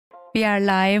We are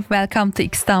live. Welcome to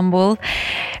Istanbul.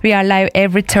 We are live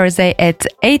every Thursday at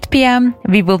 8 p.m.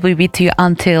 We will be with you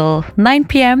until 9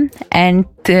 p.m. And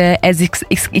as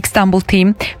Istanbul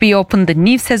team, we opened the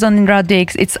new season in Radio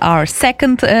X. It's our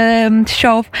second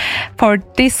show for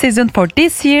this season, for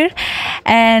this year.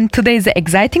 And today is an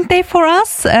exciting day for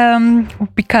us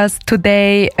because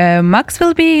today Max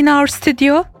will be in our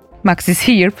studio. Max is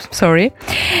here, sorry.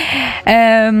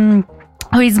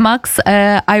 Who is Max?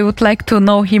 I would like to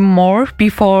know him more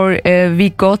before we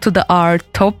go to our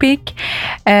topic.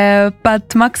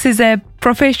 But Max is a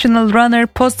professional runner,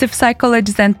 positive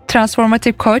psychologist and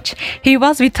transformative coach. He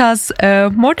was with us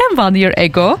more than 1 year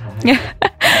ago.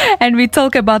 And we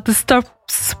talk about the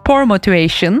sport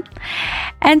motivation.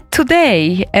 And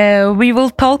today we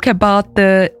will talk about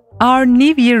our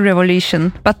New Year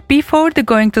revolution. But before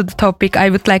going to the topic, I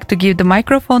would like to give the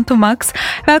microphone to Max.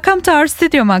 Welcome to our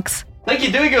studio, Max. Thank you,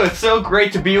 Duygu. It's so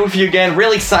great to be with you again.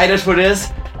 Really excited for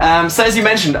this. So as you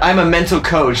mentioned, I'm a mental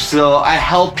coach. So I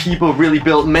help people really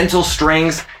build mental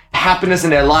strength, happiness in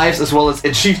their lives, as well as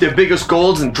achieve their biggest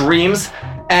goals and dreams.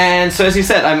 And so as you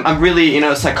said, I'm really,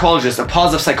 a psychologist, a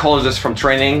positive psychologist from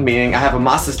training, meaning I have a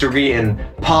master's degree in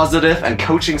positive and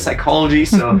coaching psychology.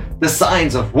 So the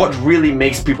science of what really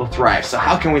makes people thrive. So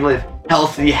how can we live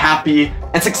healthy, happy,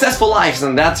 and successful lives?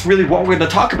 And that's really what we're going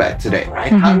to talk about today,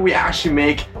 right? How do we actually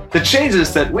make the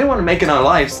changes that we want to make in our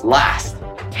lives last?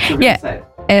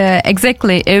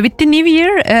 Exactly. With the new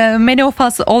year, many of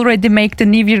us already make the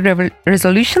new year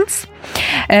resolutions,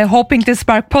 hoping to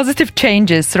spark positive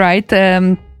changes, right?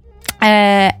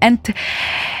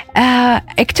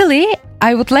 Actually,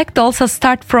 I would like to also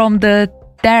start from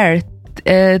there.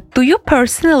 Do you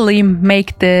personally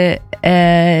make the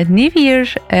new year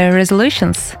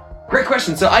resolutions? Great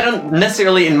question. So I don't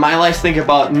necessarily in my life think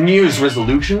about New Year's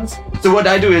resolutions. So what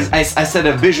I do is I set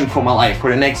a vision for my life for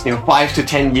the next 5 to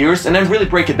 10 years and then really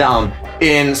break it down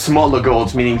in smaller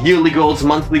goals, meaning yearly goals,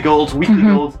 monthly goals, weekly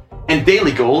goals, and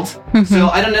daily goals. So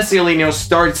I don't necessarily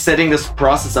start setting this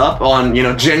process up on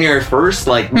January 1st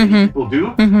like many people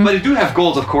do. But I do have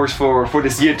goals, of course, for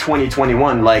this year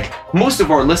 2021, like most of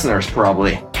our listeners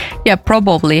probably. Yeah,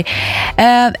 probably.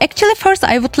 Actually, first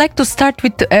I would like to start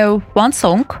with one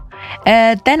song.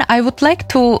 Then I would like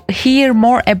to hear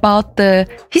more about the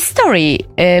history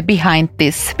behind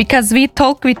this, because we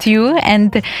talk with you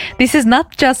and this is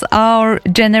not just our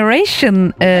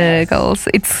generation goals.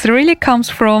 It really comes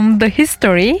from the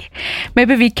history.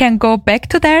 Maybe we can go back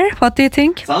to there. What do you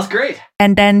think? Sounds great.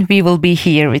 And then we will be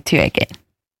here with you again.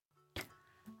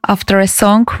 After a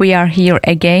song, we are here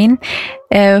again.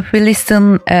 We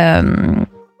listen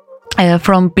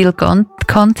from Bill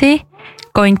Conti.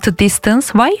 Going to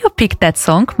Distance. Why you picked that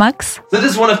song, Max? So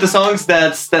this is one of the songs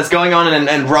that's going on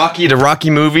in Rocky, the Rocky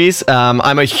movies.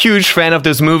 I'm a huge fan of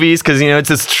those movies because it's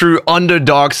this true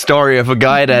underdog story of a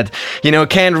guy that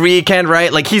can't read, can't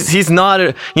write. Like he's not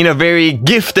a very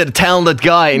gifted, talented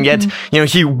guy, and yet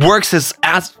he works his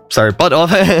butt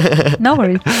off. No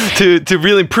worries. to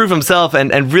really prove himself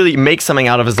and really make something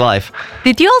out of his life.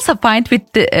 Did you also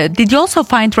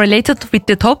find related with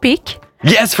the topic?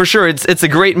 Yes, for sure. It's a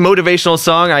great motivational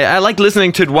song. I like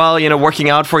listening to it while, working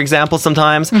out, for example,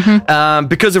 sometimes,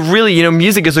 because it really,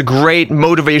 music is a great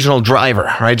motivational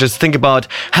driver, right? Just think about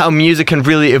how music can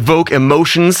really evoke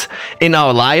emotions in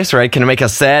our lives, right? It can make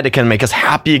us sad. It can make us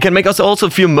happy. It can make us also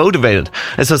feel motivated.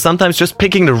 And so sometimes just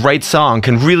picking the right song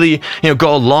can really,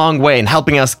 go a long way in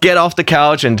helping us get off the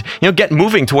couch and, get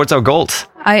moving towards our goals.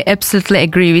 I absolutely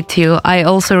agree with you. I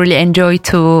also really enjoy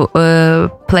to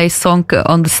play song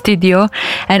on the studio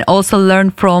and also learn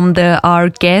from our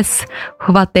guests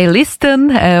what they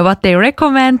listen, what they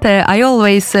recommend. I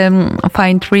always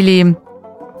find really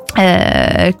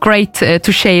great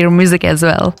to share music as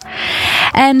well.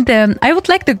 And I would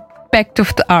like to back to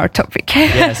our topic.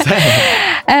 Yes.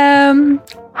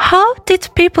 How did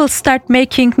people start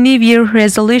making New Year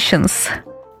resolutions?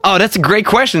 Oh, that's a great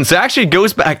question. So actually it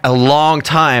goes back a long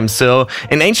time. So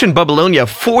in ancient Babylonia,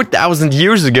 4,000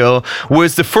 years ago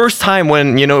was the first time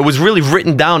when, it was really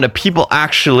written down that people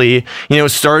actually,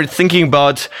 started thinking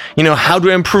about, how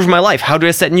do I improve my life? How do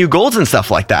I set new goals and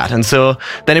stuff like that? And so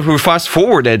then if we fast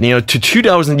forwarded, to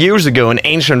 2,000 years ago in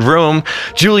ancient Rome,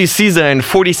 Julius Caesar in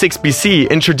 46 BC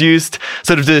introduced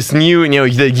sort of this new,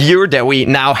 the year that we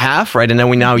now have, right? And that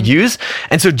we now use.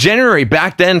 And so January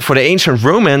back then for the ancient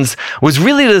Romans was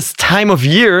really this time of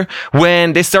year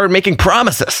when they started making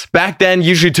promises. Back then,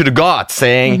 usually to the gods,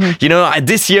 saying,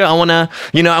 this year I want to,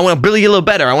 I want to build you a little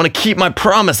better. I want to keep my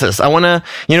promises. I want to,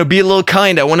 be a little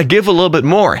kind. I want to give a little bit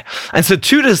more. And so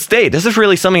to this day, this is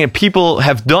really something that people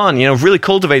have done, really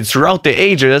cultivated throughout the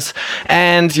ages.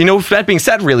 And, with that being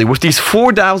said, really, with these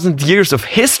 4,000 years of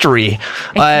history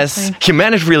as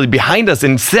humanity really behind us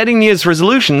in setting New Year's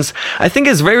resolutions, I think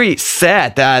it's very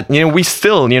sad that, we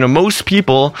still, most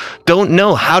people don't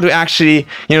know how to actually,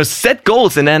 set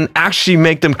goals and then actually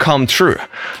make them come true.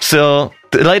 So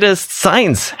the latest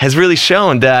science has really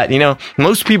shown that,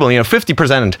 most people,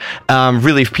 50%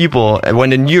 really of people, when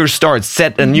the new year starts,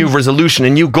 set a new resolution, a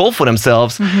new goal for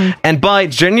themselves. And by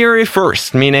January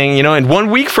 1st, meaning, in 1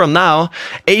 week from now,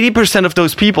 80% of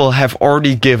those people have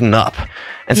already given up.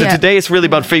 And so today it's really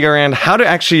about figuring out how to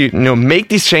actually, make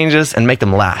these changes and make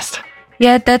them last.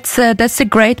 Yeah, that's a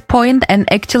great point.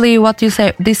 And actually what you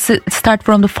say, this start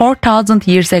from the 4,000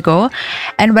 years ago.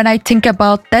 And when I think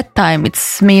about that time,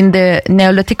 the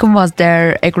Neolithicum was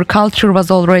there, agriculture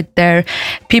was already there,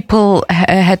 people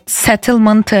had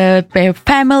settlement,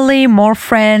 family, more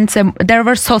friends, and there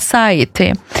was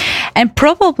society. And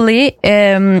probably,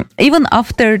 even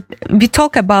after we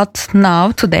talk about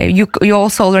now today, you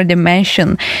also already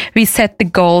mentioned, we set the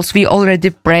goals, we already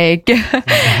break.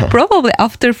 Probably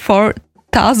after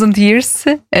 4,000 years,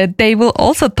 they will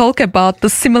also talk about the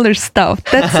similar stuff.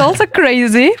 That's also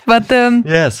crazy, but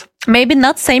yes, maybe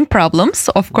not same problems,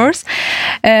 of course,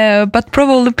 but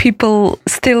probably people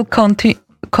still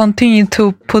continue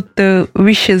to put the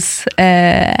wishes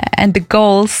and the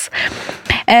goals.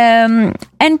 And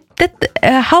that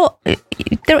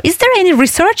is there any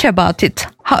research about it?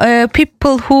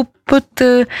 People who put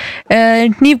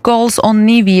new goals on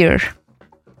New Year,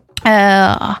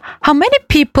 how many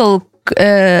people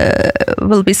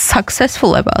will be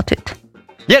successful about it?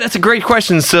 Yeah, that's a great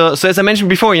question. So as I mentioned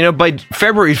before, by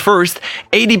February 1st,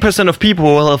 80% of people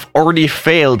will have already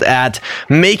failed at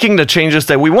making the changes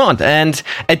that we want. And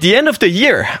at the end of the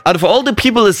year, out of all the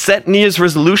people that set New Year's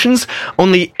resolutions,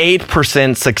 only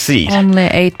 8% succeed. Only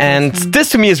 8%. And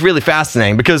this to me is really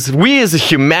fascinating because we as a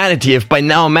humanity have by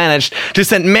now managed to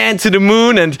send man to the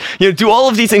moon and do all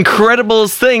of these incredible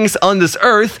things on this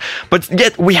earth, but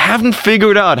yet we haven't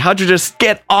figured out how to just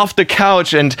get off the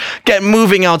couch and get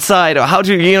moving outside, or how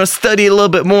to study a little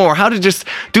bit more, how to just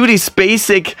do these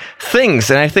basic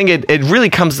things. And I think it really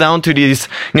comes down to these,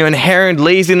 inherent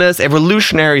laziness,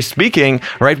 evolutionary speaking,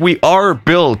 right? We are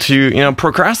built to,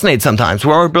 procrastinate sometimes.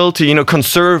 We are built to,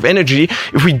 conserve energy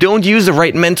if we don't use the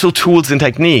right mental tools and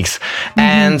techniques.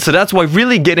 And so that's why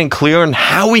really getting clear on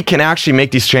how we can actually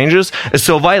make these changes is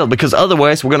so vital, because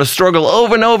otherwise we're going to struggle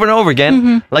over and over and over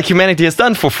again, like humanity has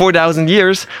done for 4,000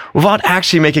 years, without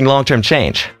actually making long-term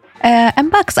change. And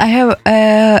Max, I have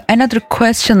another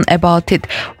question about it.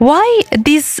 Why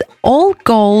these all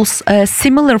goals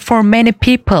similar for many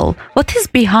people? What is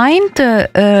behind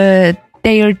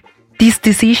these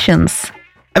decisions?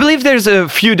 I believe there's a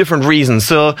few different reasons.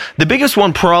 So the biggest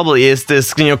one probably is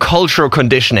this, cultural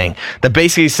conditioning that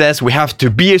basically says we have to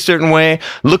be a certain way,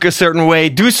 look a certain way,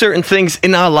 do certain things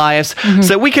in our lives so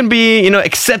that we can be,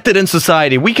 accepted in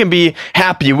society. We can be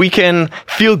happy. We can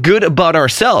feel good about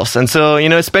ourselves. And so,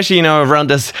 especially, around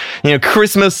this,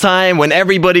 Christmas time when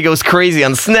everybody goes crazy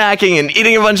on snacking and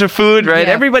eating a bunch of food, right?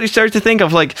 Yeah. Everybody starts to think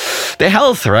of like their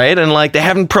health, right? And like they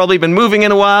haven't probably been moving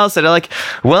in a while. So they're like,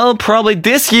 well, probably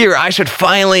this year I should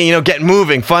finally, get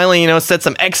moving, finally, set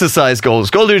some exercise goals,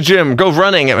 go to the gym, go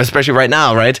running, especially right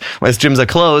now, right? As gyms are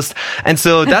closed. And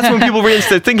so that's when people really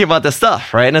start thinking about this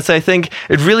stuff, right? And so I think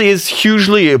it really is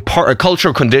hugely a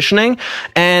cultural conditioning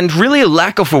and really a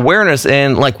lack of awareness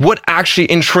in like what actually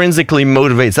intrinsically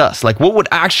motivates us. Like what would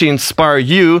actually inspire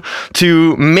you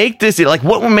to make this, like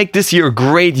what will make this year a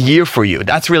great year for you?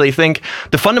 That's really, I think,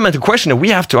 the fundamental question that we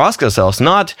have to ask ourselves,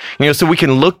 not, so we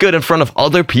can look good in front of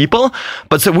other people,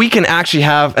 but so we can actually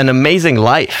have an amazing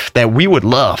life that we would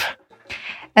love.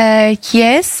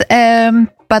 Yes,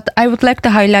 but I would like to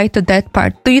highlight that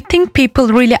part. Do you think people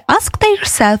really ask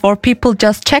themselves, or people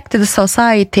just check to the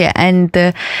society and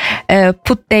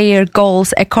put their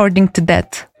goals according to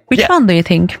that? Which one do you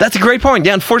think? That's a great point.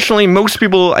 Yeah, unfortunately, most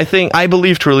people, I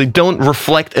believe truly, don't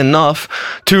reflect enough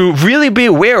to really be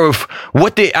aware of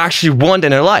what they actually want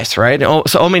in their lives, right?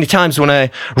 So many times when I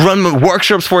run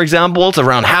workshops, for example,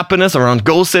 around happiness, around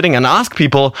goal setting, and ask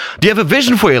people, do you have a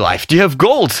vision for your life? Do you have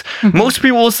goals? Most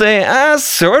people will say,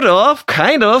 sort of,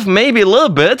 kind of, maybe a little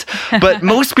bit. But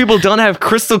most people don't have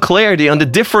crystal clarity on the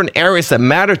different areas that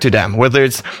matter to them, whether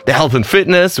it's their health and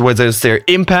fitness, whether it's their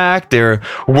impact, their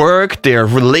work, their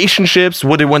relationship, relationships,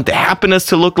 what they want their happiness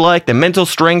to look like, their mental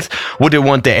strength, what they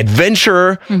want their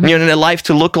adventure, in their life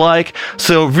to look like.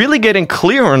 So really getting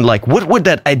clear on like what would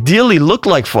that ideally look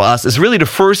like for us is really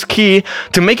the first key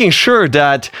to making sure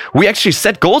that we actually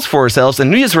set goals for ourselves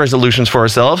and New Year's resolutions for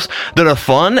ourselves that are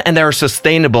fun and that are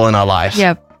sustainable in our lives.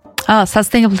 Yeah.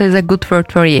 Sustainable is a good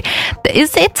word for you.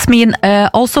 Is it mean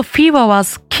also few of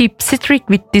us keep strict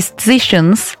with these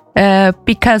decisions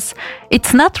because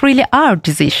it's not really our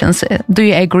decisions? Do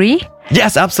you agree?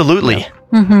 Yes, absolutely.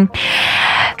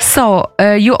 So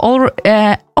you all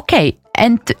okay.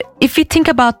 And if we think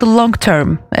about the long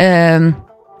term,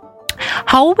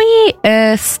 how we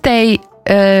stay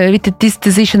with this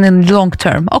decision in the long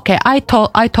term? Okay, I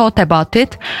thought about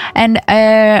it, and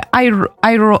I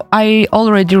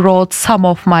already wrote some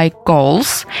of my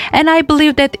goals, and I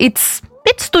believe that it's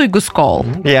Duygu's goal.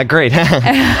 Yeah, great.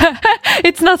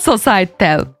 It's not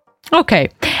societal. Okay,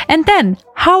 and then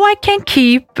how I can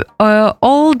keep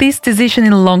all these decisions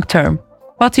in long term?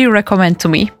 What do you recommend to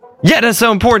me? Yeah, that's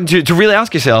so important to really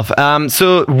ask yourself.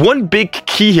 So one big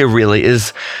key here really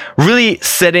is really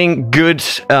setting good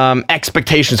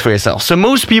expectations for yourself. So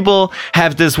most people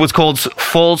have this what's called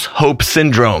false hope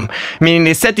syndrome, meaning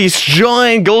they set these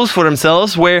giant goals for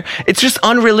themselves where it's just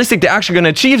unrealistic they're actually going to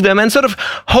achieve them and sort of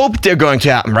hope they're going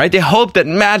to happen, right? They hope that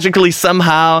magically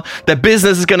somehow their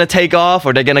business is going to take off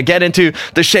or they're going to get into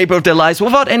the shape of their lives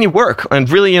without any work. And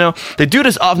really, they do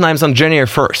this oftentimes on January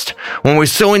 1st when we're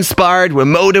so inspired, we're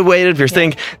motivated. If you're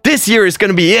thinking this year is going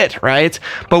to be it, right?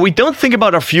 But we don't think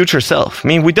about our future self. I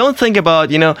mean, we don't think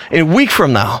about, in a week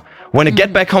from now, when I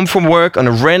get back home from work on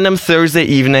a random Thursday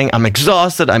evening, I'm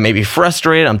exhausted, I may be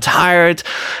frustrated, I'm tired,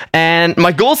 and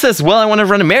my goal says, well, I want to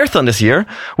run a marathon this year.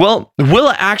 Well, will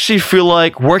I actually feel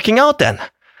like working out then?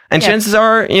 And chances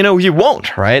are, you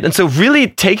won't, right? And so really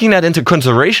taking that into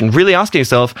consideration, really asking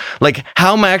yourself, like,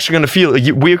 how am I actually going to feel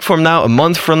a week from now, a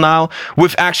month from now,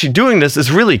 with actually doing this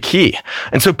is really key.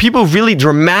 And so people really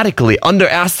dramatically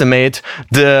underestimate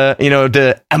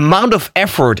the amount of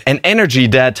effort and energy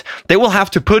that they will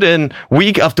have to put in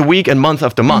week after week and month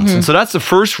after month. And so that's the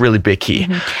first really big key.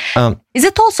 Is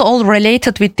it also all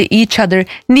related with each other?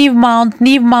 New month,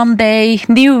 new Monday,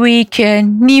 new week,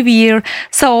 new year.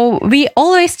 So we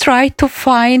always try to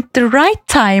find the right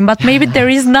time, but maybe there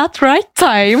is not right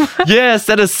time. Yes,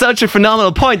 that is such a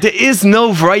phenomenal point. There is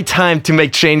no right time to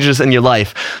make changes in your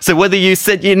life. So whether you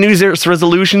set your New Year's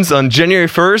resolutions on January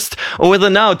 1st or whether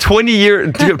now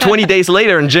 20 days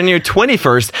later on January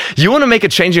 21st, you want to make a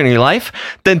change in your life,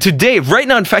 then today, right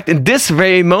now, in fact, in this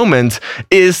very moment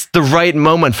is the right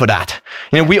moment for that.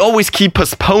 We always keep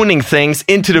postponing things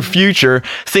into the future,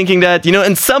 thinking that,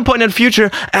 in some point in the future,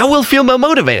 I will feel more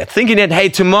motivated, thinking that, hey,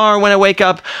 tomorrow when I wake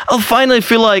up, I'll finally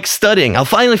feel like studying. I'll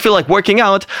finally feel like working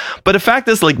out. But the fact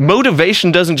is, like,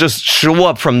 motivation doesn't just show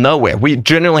up from nowhere. We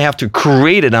generally have to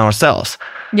create it ourselves.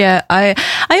 Yeah, I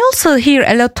also hear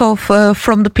a lot of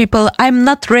from the people, I'm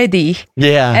not ready.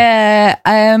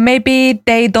 Yeah. Maybe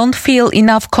they don't feel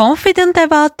enough confident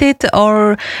about it,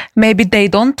 or maybe they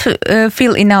don't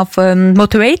feel enough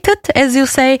motivated, as you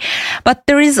say. But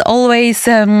there is always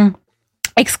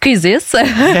excuses.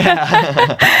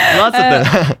 Lots of them.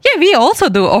 Yeah, we also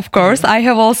do, of course. I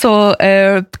have also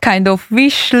a kind of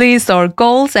wish list or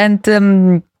goals,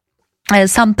 and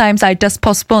sometimes I just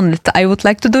postpone it. I would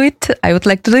like to do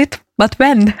it, but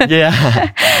when?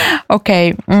 Yeah.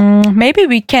 Okay, maybe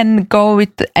we can go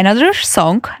with another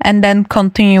song and then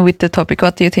continue with the topic.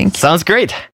 What do you think? Sounds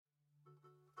great.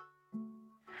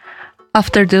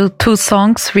 After the two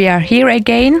songs, we are here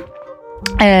again.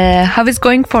 How is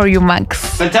going for you,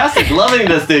 Max? Fantastic, loving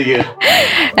this, do you?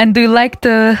 And do you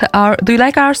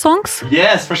like our songs?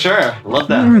 Yes, for sure. Love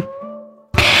that.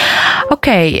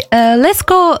 Okay, let's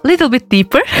go a little bit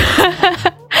deeper.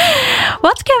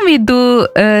 What can we do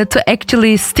to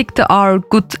actually stick to our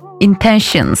good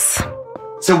intentions?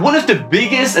 So one of the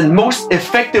biggest and most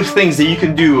effective things that you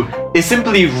can do is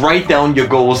simply write down your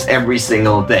goals every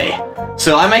single day.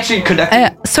 So I'm actually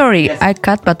conducting... Sorry, yes. I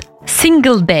cut, but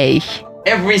single day.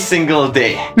 Every single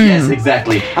day. Yes,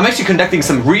 exactly. I'm actually conducting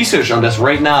some research on this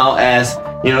right now as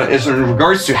in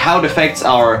regards to how it affects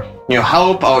our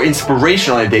hope, our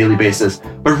inspiration on a daily basis.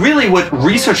 But really what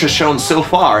research has shown so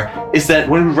far is that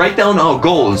when we write down our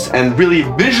goals and really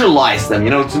visualize them,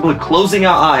 simply closing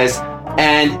our eyes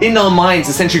and in our minds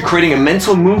essentially creating a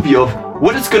mental movie of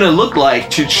what it's going to look like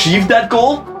to achieve that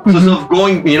goal. So sort of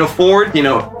going, forward,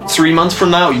 3 months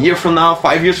from now, a year from now,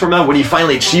 5 years from now, when you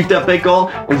finally achieve that big goal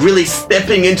and really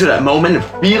stepping into that moment and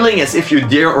feeling as if you're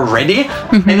there already.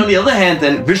 And on the other hand,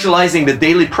 then visualizing the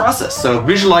daily process. So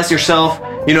visualize yourself,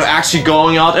 actually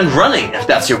going out and running if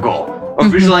that's your goal. Or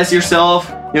visualize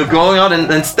yourself, going out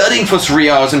and studying for 3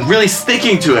 hours and really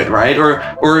sticking to it, right?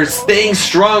 Or staying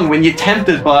strong when you're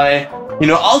tempted by,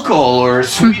 alcohol or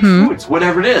sweet foods,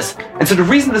 whatever it is. And so the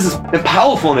reason this is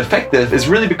powerful and effective is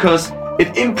really because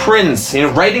it imprints,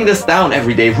 writing this down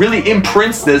every day really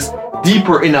imprints this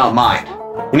deeper in our mind.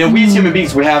 We as human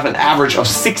beings, we have an average of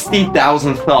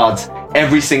 60,000 thoughts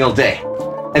every single day.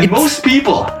 And most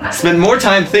people spend more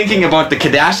time thinking about the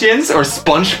Kardashians or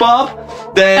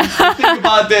SpongeBob than think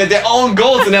about their own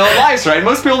goals in their own lives, right?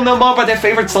 Most people know more about their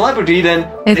favorite celebrity than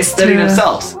they study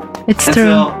themselves. It's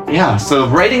true. So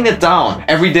writing it down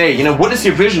every day, what is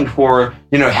your vision for,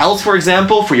 health, for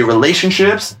example, for your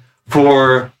relationships,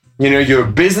 for, your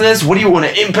business? What do you want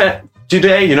to impact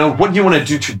today? What do you want to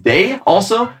do today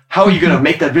also? How are you going to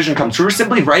make that vision come true?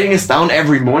 Simply writing this down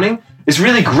every morning is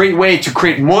really a great way to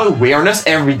create more awareness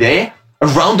every day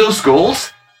around those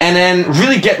goals and then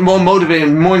really get more motivated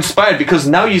and more inspired because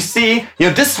now you see,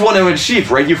 this is what I would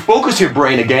achieve, right? You focus your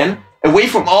brain again away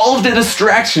from all of the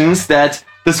distractions that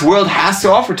this world has to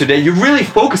offer today. You really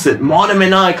focus it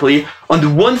monomaniacally on the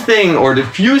one thing or the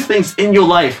few things in your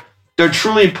life that are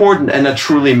truly important and that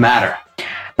truly matter.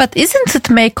 But isn't it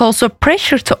make also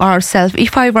pressure to ourselves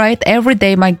if I write every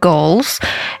day my goals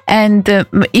and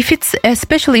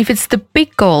especially if it's the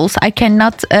big goals, I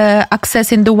cannot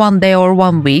access in the 1 day or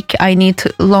 1 week. I need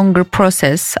longer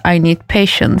process. I need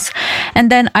patience.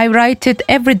 And then I write it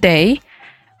every day,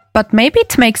 but maybe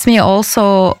it makes me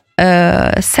also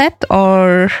sad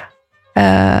or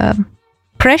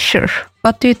pressure.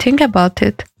 What do you think about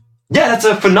it? Yeah, that's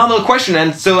a phenomenal question.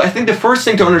 And so I think the first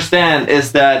thing to understand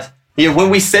is that when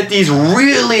we set these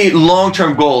really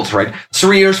long-term goals, right?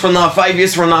 3 years from now, 5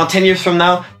 years from now, 10 years from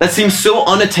now, that seems so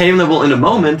unattainable in the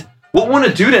moment. What we want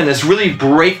to do then is really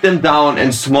break them down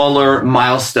in smaller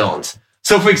milestones.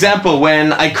 So for example,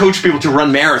 when I coach people to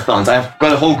run marathons, I've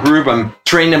got a whole group, I'm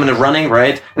training them in the running,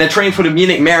 right? And they're training for the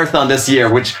Munich Marathon this year,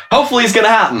 which hopefully is going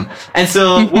to happen. And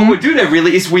so what we do there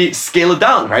really is we scale it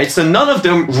down, right? So none of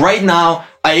them right now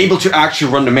are able to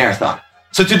actually run the marathon.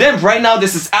 So to them right now,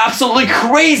 this is absolutely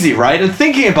crazy, right? And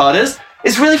thinking about this,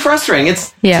 it's really frustrating.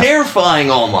 It's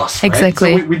terrifying almost.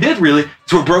 Exactly. Right? So we did really,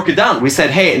 so we broke it down. We said,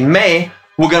 hey, in May,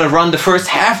 we're going to run the first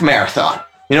half marathon.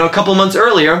 A couple months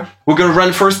earlier, we're going to run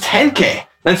the first 10K,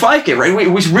 then 5K, right?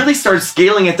 We really started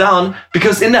scaling it down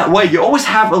because in that way, you always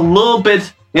have a little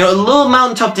bit, a little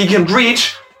mountaintop that you can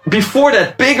reach before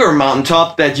that bigger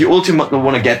mountaintop that you ultimately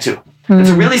want to get to. And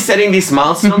so really setting these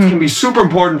milestones can be super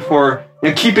important for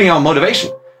keeping our motivation.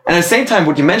 And at the same time,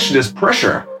 what you mentioned is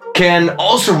pressure can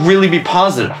also really be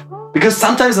positive because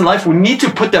sometimes in life we need to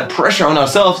put that pressure on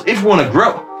ourselves if we want to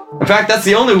grow. In fact, that's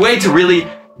the only way to really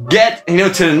get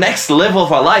to the next level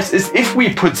of our lives is if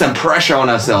we put some pressure on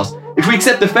ourselves. If we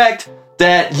accept the fact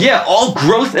that all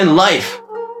growth in life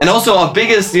and also our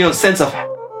biggest sense of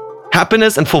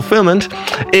happiness and fulfillment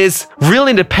is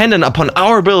really dependent upon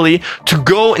our ability to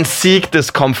go and seek this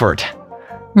comfort.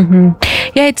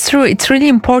 Yeah, it's true. It's really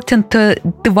important to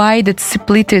divide it,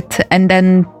 split it, and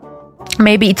then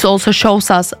maybe it also shows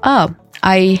us,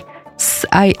 I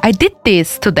did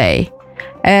this today.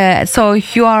 So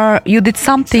you did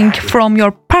something from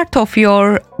your part of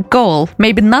your goal,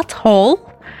 maybe not whole,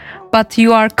 but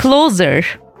you are closer.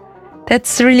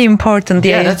 That's really important.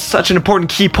 Yeah, that's such an important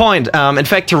key point. In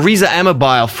fact, Teresa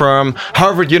Amabile from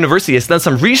Harvard University has done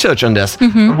some research on this,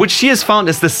 which she has found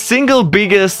is the single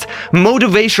biggest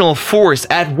motivational force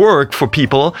at work for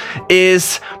people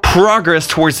is progress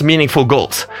towards meaningful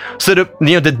goals. So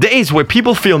the days where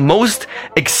people feel most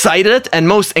excited and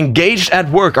most engaged at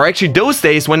work are actually those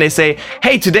days when they say,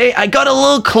 hey, today I got a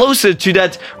little closer to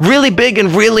that really big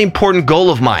and really important goal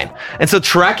of mine. And so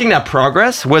tracking that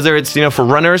progress, whether it's, for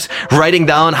runners, writing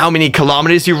down how many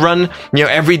kilometers you run,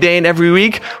 every day and every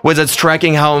week, whether it's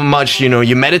tracking how much,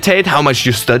 you meditate, how much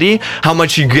you study, how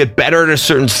much you get better at a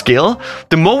certain skill,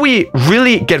 the more we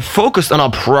really get focused on our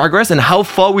progress and how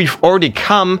far we've already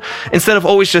come, instead of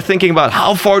always just thinking about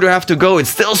how far do I have to go,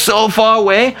 it's still so far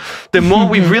away, the more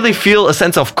we really feel a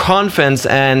sense of confidence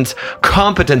and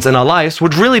competence in our lives,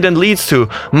 which really then leads to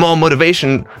more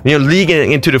motivation,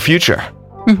 leading into the future.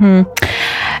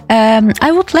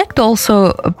 I would like to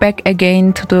also back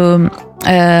again to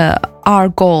the our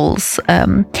goals.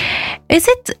 Is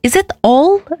it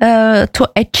all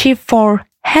to achieve for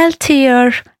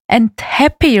healthier and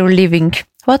happier living?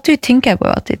 What do you think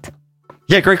about it?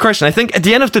 Yeah, great question. I think at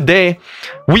the end of the day,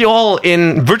 we all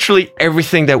in virtually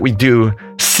everything that we do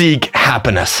seek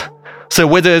happiness. So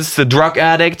whether it's the drug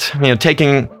addict,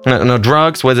 taking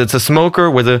drugs, whether it's a smoker,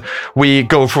 whether we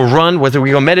go for a run, whether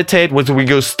we go meditate, whether we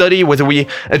go study, whether we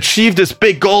achieve this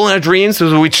big goal in our dreams,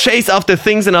 whether we chase after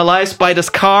things in our lives, buy this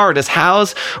car or this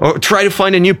house, or try to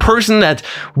find a new person that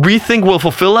we think will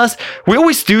fulfill us, we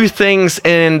always do things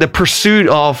in the pursuit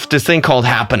of this thing called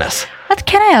happiness. But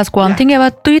can I ask one thing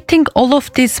about, do you think all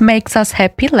of this makes us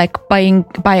happy, like buying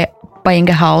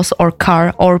a house or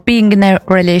car, or being in a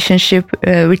relationship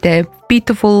with a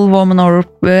beautiful woman or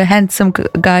a handsome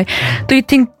guy? Do you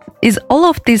think is all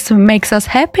of this makes us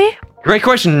happy? Great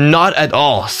question. Not at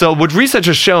all. So what research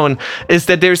has shown is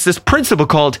that there's this principle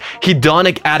called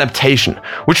hedonic adaptation,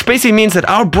 which basically means that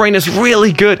our brain is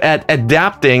really good at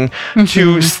adapting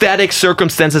to static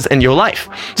circumstances in your life.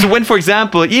 So when, for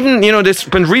example, even, there's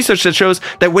been research that shows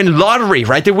that when lottery,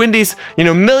 right, they win these,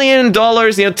 $1 million,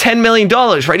 $10 million,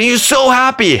 right, and you're so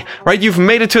happy, right, you've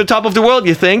made it to the top of the world,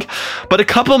 you think, but a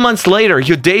couple months later,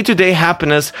 your day-to-day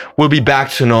happiness will be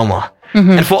back to normal.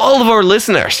 And for all of our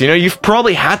listeners, you've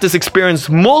probably had this experience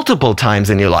multiple times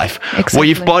in your life. Exactly. Where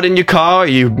you've bought a new car,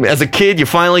 as a kid, you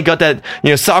finally got that,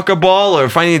 soccer ball, or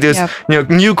finally those,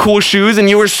 new cool shoes, and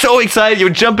you were so excited, you were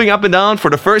jumping up and down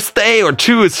for the first day or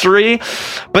 2 or 3.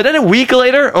 But then a week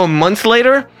later or a month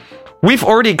later, we've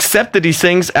already accepted these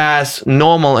things as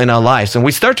normal in our lives, and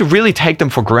we start to really take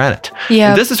them for granted. Yeah.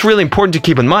 And this is really important to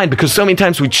keep in mind, because so many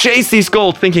times we chase these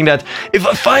goals thinking that if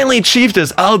I finally achieve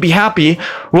this, I'll be happy,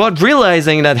 without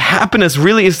realizing that happiness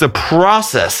really is the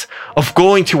process of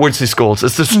going towards these goals.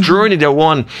 It's this journey that we're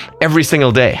on every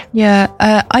single day. Yeah,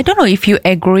 I don't know if you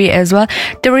agree as well.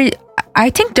 I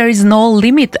think there is no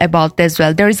limit about that as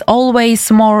well. There is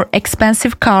always more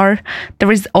expensive car.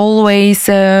 There is always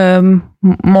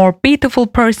more beautiful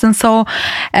person. So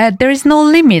there is no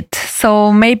limit.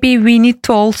 So maybe we need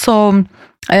to also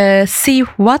see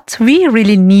what we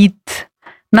really need.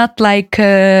 Not like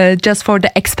just for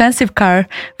the expensive car.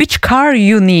 Which car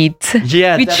you need?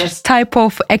 Yeah, which type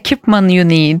of equipment you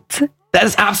need? That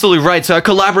is absolutely right. So I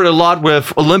collaborate a lot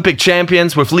with Olympic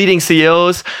champions, with leading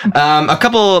CEOs. A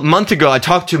couple of months ago, I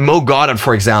talked to Mo Goddard,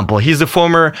 for example. He's the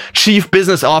former chief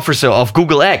business officer of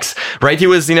Google X, right? He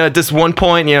was, at this one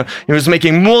point, he was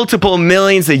making multiple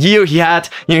millions a year. He had,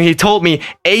 he told me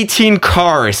 18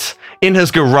 cars in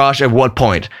his garage at one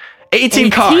point.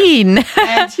 18 cars.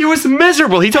 And he was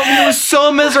miserable. He told me he was so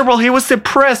miserable. He was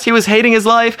depressed. He was hating his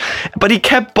life, but he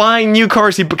kept buying new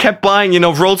cars. He kept buying,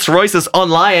 Rolls Royces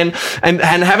online and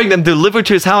having them delivered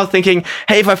to his house, thinking,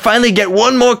 hey, if I finally get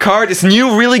one more car, this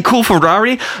new really cool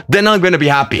Ferrari, then I'm going to be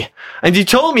happy. And he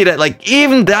told me that,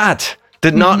 even that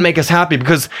did not make us happy,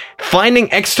 because finding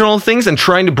external things and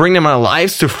trying to bring them in our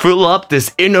lives to fill up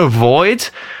this inner void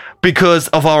because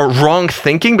of our wrong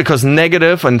thinking, because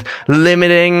negative and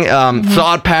limiting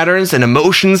thought patterns and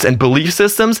emotions and belief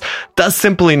systems does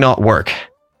simply not work.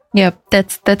 Yeah,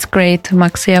 that's great,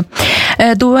 Max. Yeah.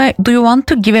 Do you want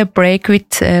to give a break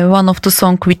with one of the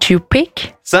songs which you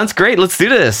pick? Sounds great. Let's do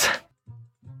this.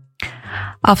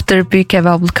 After Büyük Ev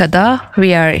Abluka'da,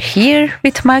 we are here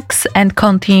with Max and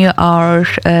continue our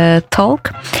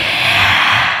talk.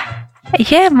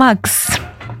 Yeah, Max.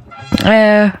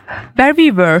 Where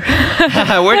we were.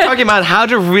 We're talking about how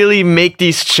to really make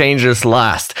these changes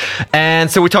last.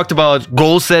 And so we talked about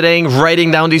goal setting,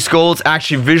 writing down these goals,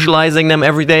 actually visualizing them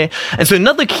every day. And so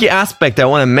another key aspect I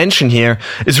want to mention here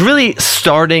is really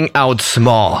starting out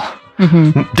small.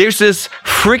 There's this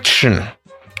friction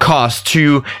cost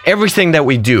to everything that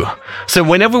we do. So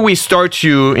whenever we start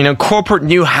to, incorporate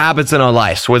new habits in our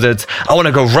lives, whether it's, I want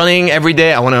to go running every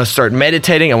day, I want to start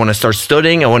meditating, I want to start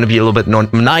studying, I want to be a little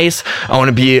bit nice, I want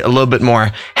to be a little bit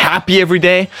more happy every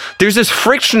day, there's this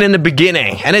friction in the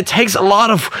beginning, and it takes a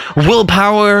lot of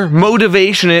willpower,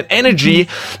 motivation, and energy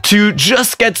to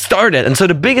just get started. And so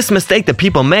the biggest mistake that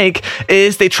people make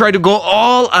is they try to go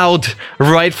all out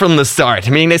right from the start.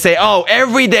 Meaning they say, oh,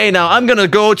 every day now I'm going to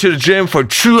go to the gym for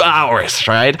 2 hours,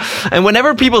 right? And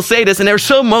whenever people say this and they're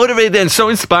so motivated and so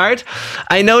inspired,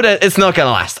 I know that it's not going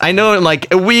to last. I know in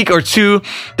a week or 2,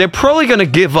 they're probably going to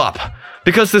give up.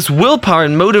 Because this willpower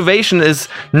and motivation is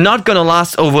not going to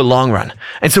last over the long run.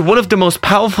 And so one of the most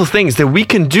powerful things that we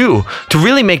can do to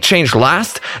really make change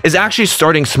last is actually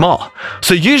starting small.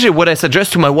 So usually what I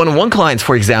suggest to my one-on-one clients,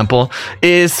 for example,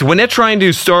 is when they're trying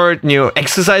to start,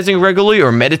 exercising regularly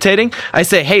or meditating, I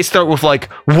say, hey, start with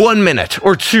 1 minute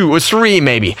or 2 or 3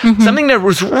 maybe. Something that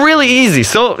was really easy.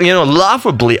 So,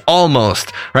 laughably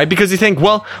almost, right? Because you think,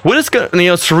 well, what is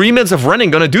 3 minutes of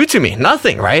running going to do to me?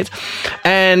 Nothing, right?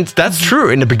 And that's true true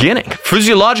in the beginning.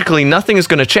 Physiologically, nothing is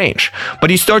going to change, but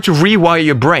you start to rewire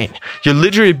your brain. You're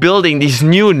literally building these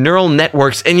new neural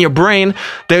networks in your brain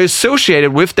that are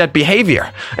associated with that behavior.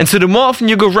 And so the more often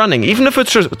you go running, even if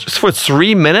it's just for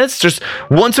 3 minutes, just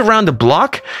once around the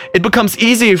block, it becomes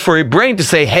easier for your brain to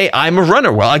say, hey, I'm a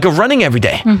runner. Well, I go running every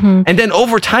day. And then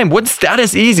over time, once that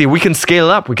is easy, we can scale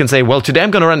up. We can say, well, today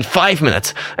I'm going to run 5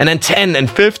 minutes, and then 10 and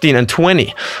 15 and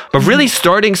 20. But really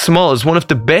starting small is one of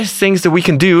the best things that we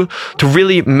can do to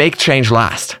really make change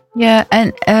last. Yeah,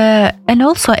 and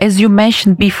also, as you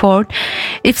mentioned before,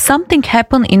 if something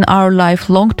happened in our life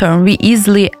long term, we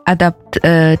easily adapt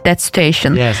that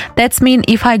situation. Yes. That means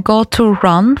if I go to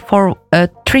run for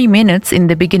 3 minutes in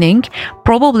the beginning,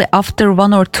 probably after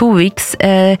 1 or 2 weeks,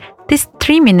 these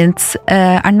 3 minutes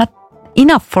are not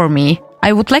enough for me.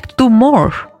 I would like to do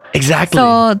more. Exactly.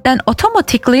 So then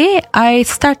automatically I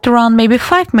start to run maybe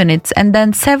 5 minutes, and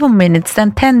then 7 minutes,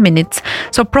 then 10 minutes.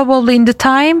 So probably in the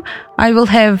time I will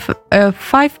have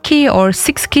 5K or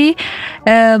 6K.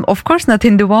 Of course not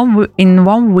in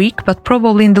 1 week, but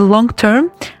probably in the long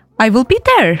term I will be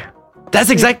there. That's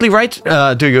exactly right,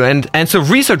 Duygu. And so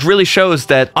research really shows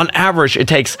that on average, it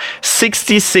takes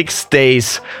 66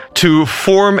 days to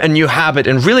form a new habit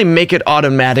and really make it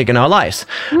automatic in our lives.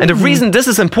 And the reason this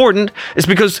is important is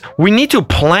because we need to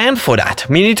plan for that.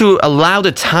 We need to allow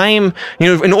the time,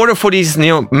 in order for these,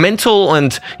 mental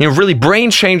and, really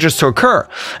brain changes to occur.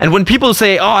 And when people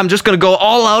say, oh, I'm just going to go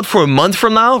all out for a month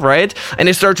from now, right? And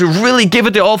they start to really give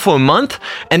it all for a month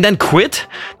and then quit,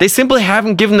 they simply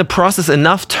haven't given the process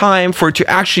enough time for it to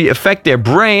actually affect their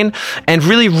brain and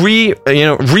really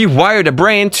rewire the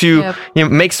brain to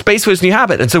make space for this new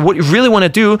habit. And so what you really want to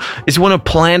do is you want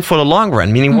to plan for the long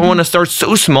run, meaning we want to start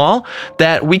so small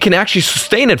that we can actually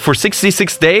sustain it for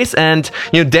 66 days and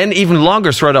then even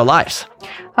longer throughout our lives.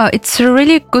 It's a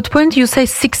really good point. You say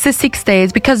 66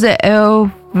 days because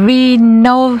we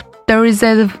know there is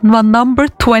one number,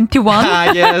 21.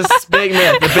 Yes, big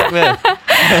myth, the big myth.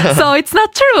 So it's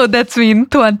not true. That's mean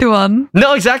 21.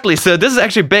 No, exactly. So this is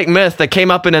actually a big myth that came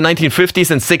up in the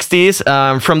 1950s and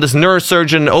 60s from this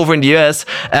neurosurgeon over in the US,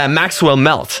 Maxwell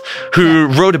Meltz, who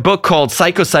wrote a book called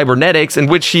Psychocybernetics, in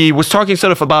which he was talking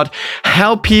sort of about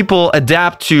how people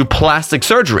adapt to plastic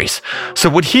surgeries. So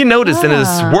what he noticed in his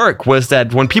work was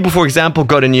that when people, for example,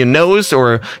 got a new nose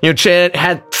or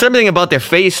had something about their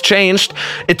face changed,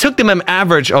 it took them an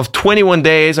average of 21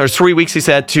 days or 3 weeks, he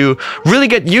said, to really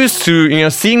get used to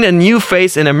seeing a new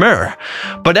face in a mirror.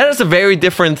 But that is a very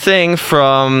different thing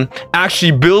from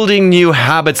actually building new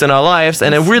habits in our lives,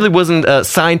 and it really wasn't a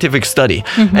scientific study.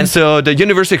 And so the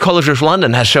University College of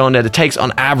London has shown that it takes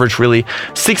on average really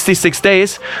 66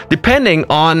 days, depending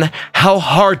on how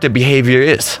hard the behavior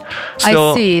is.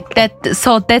 So, I see.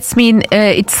 That's mean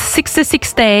it's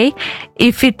 66 days.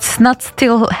 If it's not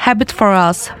still habit for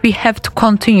us, we have to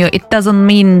continue. It doesn't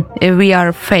mean we are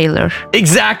a failure.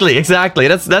 Exactly.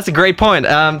 That's a great point.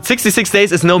 66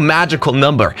 days is no magical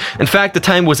number. In fact, the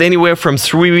time was anywhere from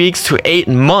 3 weeks to 8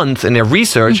 months in their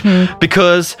research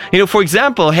because, for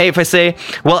example, hey, if I say,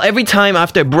 well, every time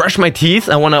after I brush my teeth,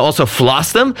 I want to also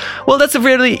floss them, well, that's a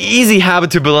really easy habit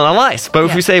to build in our lives. But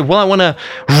if we say, well, I want to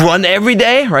run every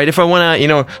day, right? If I want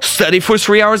to, study for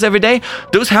 3 hours every day,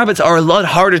 those habits are a lot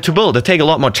harder to build. They take a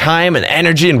lot more time and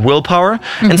energy and willpower.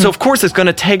 And so, of course, it's going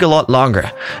to take a lot longer.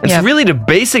 And so really the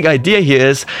basic idea here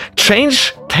is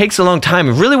change takes a long time.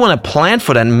 We really want to plan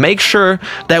for that and make sure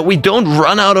that we don't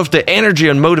run out of the energy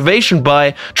and motivation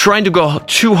by trying to go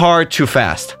too hard, too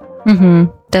fast.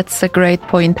 That's a great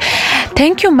point.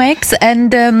 Thank you, Max.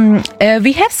 And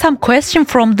we have some question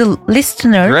from the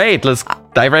listener. Great. Let's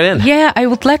dive right in. Yeah, I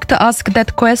would like to ask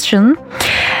that question.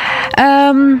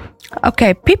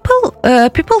 Okay,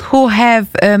 people who have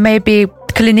maybe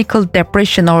clinical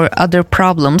depression or other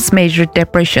problems, major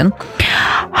depression,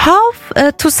 how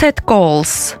to set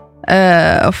goals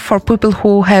for people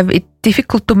who have it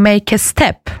difficult to make a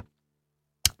step?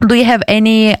 Do you have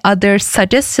any other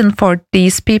suggestion for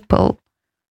these people?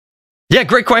 Yeah,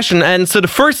 great question. And so the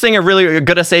first thing I really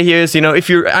gotta say here is, if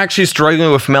you're actually struggling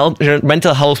with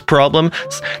mental health problems,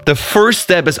 the first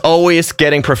step is always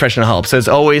getting professional help. So it's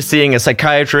always seeing a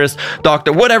psychiatrist,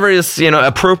 doctor, whatever is,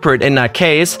 appropriate in that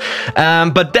case.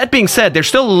 But that being said, there's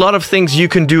still a lot of things you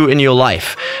can do in your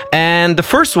life. And the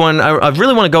first one, I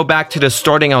really want to go back to the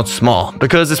starting out small,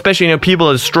 because especially, people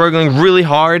are struggling really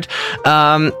hard.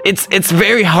 It's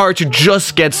very hard to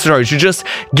just get started, to just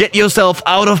get yourself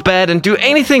out of bed and do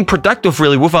anything productive productive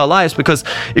really with our lives, because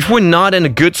if we're not in a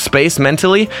good space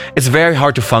mentally, it's very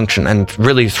hard to function and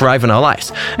really thrive in our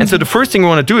lives. And so the first thing we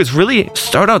want to do is really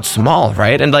start out small,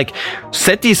 right? And like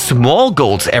set these small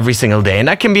goals every single day. And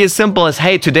that can be as simple as,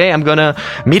 hey, today I'm gonna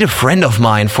meet a friend of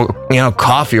mine for,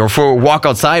 coffee, or for a walk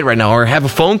outside right now, or have a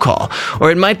phone call. Or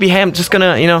it might be, hey, I'm just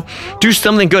gonna, do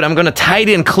something good. I'm gonna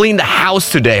tidy and clean the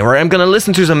house today, or I'm gonna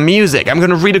listen to some music. I'm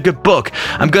gonna read a good book.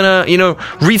 I'm gonna,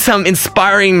 read some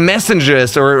inspiring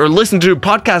messages, or listen to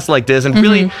podcasts like this and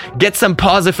really get some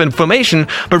positive information.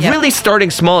 But really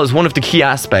starting small is one of the key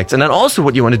aspects. And then also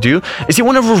what you want to do is you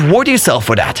want to reward yourself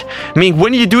for that. I mean,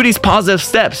 when you do these positive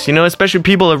steps, especially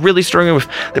people are really struggling with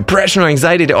depression or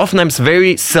anxiety, they're oftentimes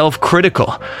very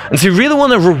self-critical. And so you really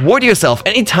want to reward yourself.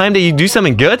 Anytime that you do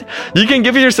something good, you can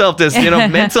give yourself this,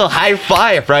 mental high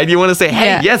five, right? You want to say,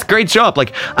 hey, yes, great job.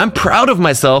 Like, I'm proud of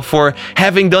myself for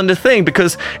having done the thing,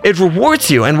 because it rewards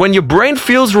you. And when your brain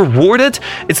feels rewarded,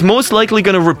 it's most likely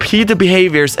going to repeat the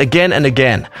behaviors again and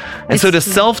again. And so the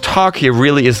self-talk here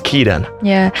really is key then.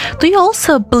 Yeah. Do you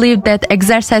also believe that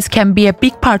exercise can be a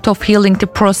big part of healing the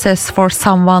process for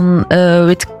someone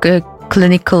with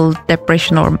clinical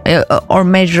depression or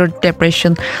major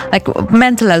depression, like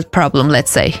mental health problem,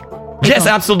 let's say? Yes,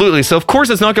 absolutely. So of course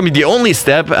it's not going to be the only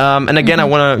step. And again, I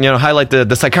want to highlight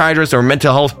the psychiatrist or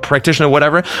mental health practitioner,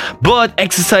 whatever. But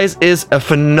exercise is a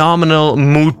phenomenal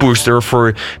mood booster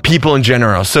for people in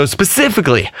general. So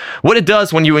specifically, what it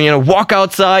does when you walk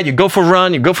outside, you go for a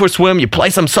run, you go for a swim, you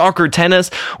play some soccer, tennis.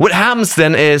 What happens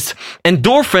then is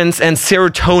endorphins and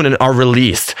serotonin are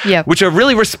released, which are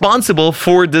really responsible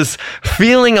for this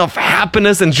feeling of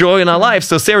happiness and joy in our life.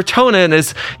 So serotonin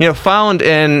is found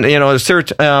in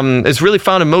is really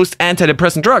found in most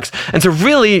antidepressant drugs. And so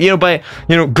really, by,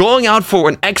 going out for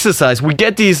an exercise, we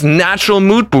get these natural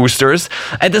mood boosters.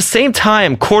 At the same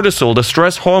time, cortisol, the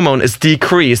stress hormone, is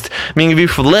decreased, meaning we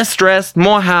feel less stressed,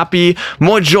 more happy,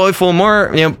 more joyful,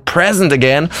 more, present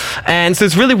again. And so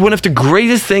it's really one of the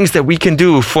greatest things that we can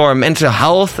do for mental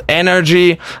health,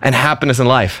 energy, and happiness in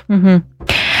life.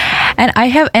 And I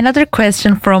have another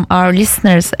question from our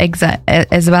listeners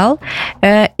as well.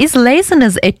 Is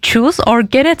laziness a choose or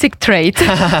genetic trait?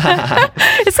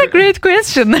 It's a great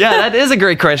question. Yeah, that is a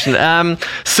great question.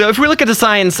 So if we look at the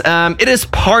science, it is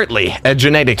partly a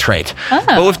genetic trait.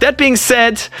 But with that being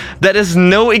said, that is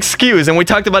no excuse. And we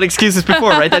talked about excuses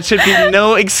before, right? That should be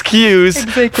no excuse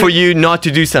for you not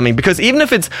to do something. Because even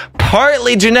if it's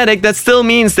partly genetic, that still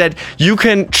means that you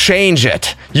can change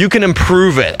it. You can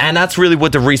improve it. And that's really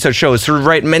what the research shows. Through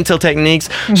right mental techniques,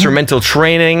 through mental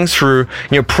training, through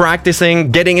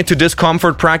practicing, getting into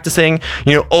discomfort, practicing,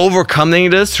 overcoming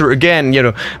this, through again,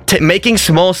 making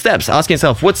small steps, asking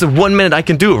yourself, what's the 1 minute I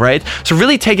can do, right? So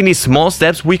really taking these small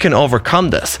steps, we can overcome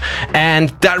this. And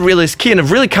that really is key. And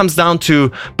it really comes down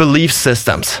to belief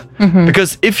systems.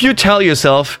 Because if you tell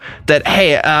yourself that,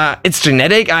 hey, it's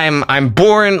genetic, I'm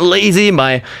born lazy,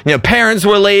 my parents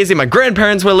were lazy, my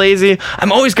grandparents were lazy,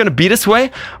 I'm always going to be this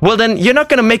way, well then you're not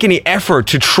going to make any effort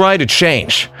to try to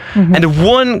change. And the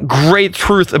one great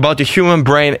truth about the human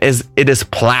brain is it is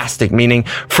plastic, meaning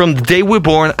from the day we're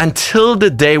born until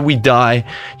the day we die,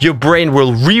 your brain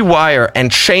will rewire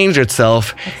and change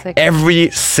itself every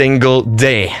single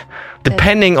day,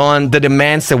 depending on the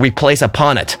demands that we place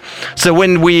upon it. So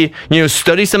when we,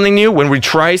 study something new, when we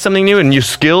try something new, a new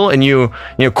skill, a new,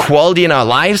 quality in our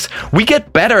lives, we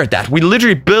get better at that. We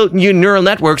literally build new neural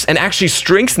networks and actually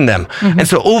strengthen them. And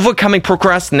so overcoming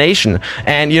procrastination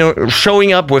and,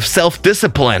 showing up with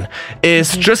self-discipline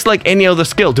is just like any other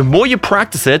skill. The more you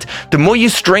practice it, the more you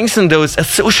strengthen those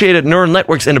associated neural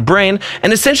networks in the brain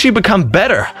and essentially become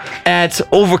better at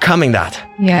overcoming that.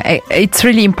 Yeah, it's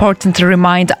really important to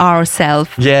remind ourselves.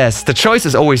 Yes, the choice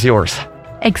is always yours.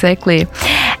 Exactly.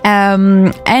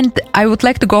 And I would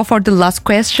like to go for the last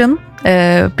question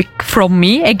from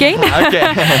me again.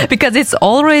 Okay. Because it's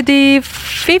already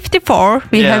 54.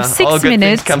 We have 6 all good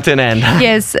minutes. Things come to an end.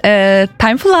 Yes,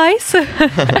 time flies.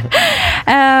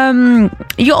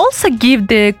 You also give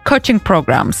the coaching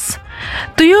programs.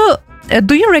 Do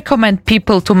you recommend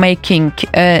people to making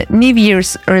New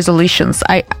Year's resolutions?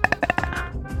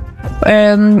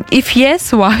 If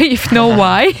yes, why? If no,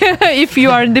 why? If you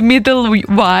are in the middle,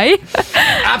 why?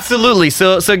 Absolutely.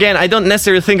 So again, I don't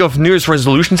necessarily think of New Year's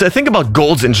resolutions. I think about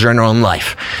goals in general in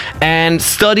life. And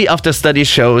study after study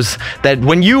shows that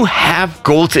when you have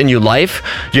goals in your life,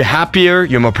 you're happier,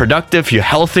 you're more productive, you're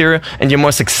healthier, and you're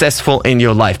more successful in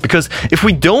your life. Because if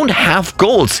we don't have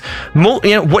goals,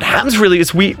 what happens really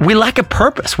is we lack a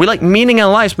purpose. We lack meaning in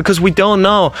our lives because we don't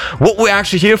know what we're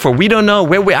actually here for. We don't know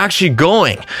where we're actually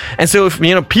going. And so if,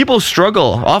 people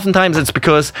struggle, oftentimes it's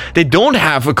because they don't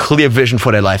have a clear vision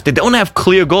for their life. They don't have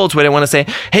clear goals where they want to say,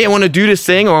 hey, I want to do this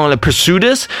thing or I want to pursue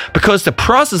this because the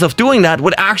process of doing that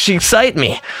would actually excite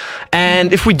me.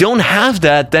 And if we don't have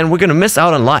that, then we're going to miss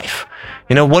out on life.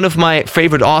 One of my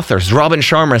favorite authors, Robin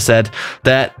Sharma, said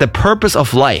that the purpose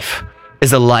of life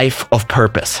is a life of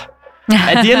purpose.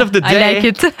 At the end of the day, I like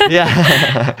it. yeah.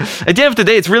 At the end of the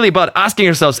day, it's really about asking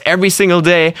yourselves every single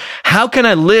day, how can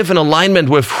I live in alignment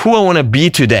with who I want to be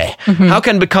today? Mm-hmm. How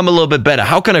can I become a little bit better?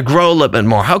 How can I grow a little bit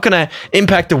more? How can I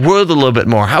impact the world a little bit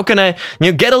more? How can I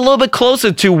get a little bit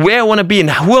closer to where I want to be and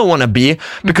who I want to be?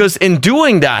 Because in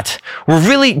doing that, we'll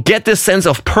really get this sense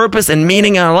of purpose and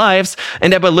meaning in our lives,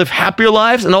 and that we'll live happier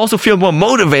lives and also feel more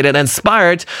motivated and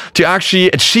inspired to actually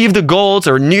achieve the goals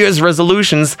or New Year's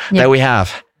resolutions that we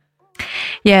have.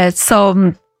 Yeah,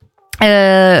 so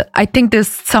I think this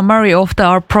summary of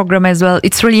our program as well,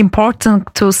 it's really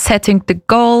important to setting the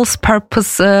goals,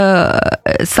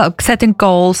 setting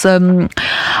goals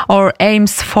or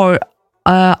aims for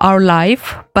our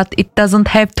life, but it doesn't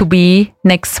have to be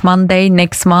next Monday,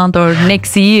 next month, or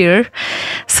next year.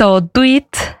 So do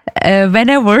it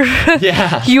whenever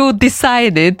you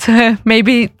decide it.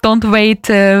 Maybe don't wait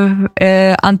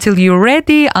until you're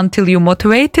ready, until you're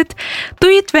motivated. Do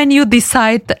it when you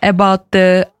decide about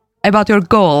your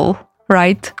goal,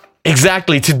 right?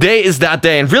 Exactly. Today is that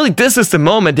day. And really, this is the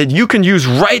moment that you can use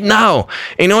right now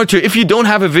in order to, if you don't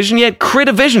have a vision yet, create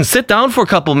a vision. Sit down for a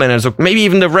couple minutes or maybe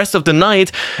even the rest of the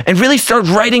night and really start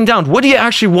writing down, what do you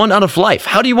actually want out of life?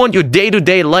 How do you want your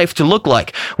day-to-day life to look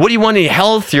like? What do you want in your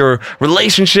health, your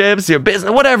relationships, your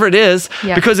business, whatever it is?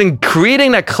 Yeah. Because in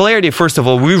creating that clarity, first of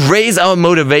all, we raise our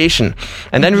motivation.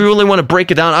 And then we really want to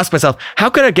break it down, ask myself, how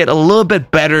can I get a little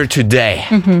bit better today?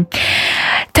 Mm-hmm.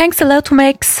 Thanks a lot,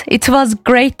 Max. It was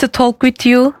great to talk with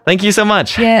you. Thank you so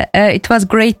much. Yeah, it was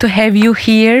great to have you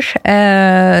here.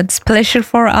 It's a pleasure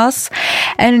for us.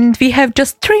 And we have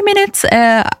just 3 minutes.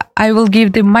 I will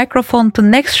give the microphone to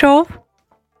next show.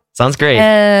 Sounds great.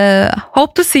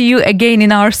 Hope to see you again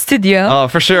in our studio. Oh,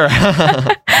 for sure.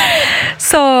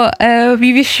 So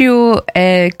we wish you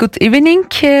a good evening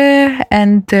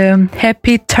and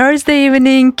happy Thursday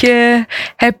evening,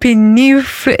 happy New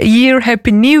Year,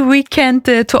 happy New Weekend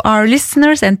to our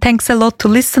listeners, and thanks a lot to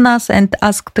listen us and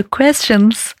ask the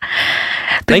questions.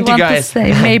 Thank you guys. To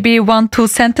say maybe 1-2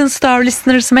 sentences to our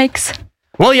listeners, Max?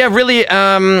 Well, yeah, really.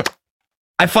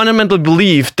 I fundamentally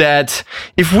believe that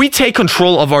if we take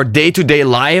control of our day-to-day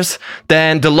lives,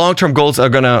 then the long-term goals are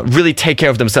going to really take care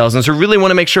of themselves. And so really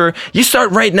want to make sure you start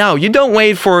right now. You don't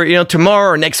wait for,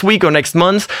 tomorrow or next week or next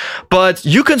month, but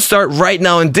you can start right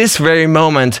now in this very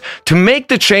moment to make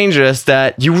the changes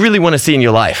that you really want to see in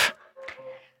your life.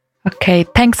 Okay,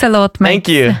 thanks a lot, Max. Thank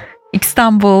you.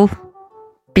 İstanbul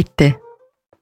bitti.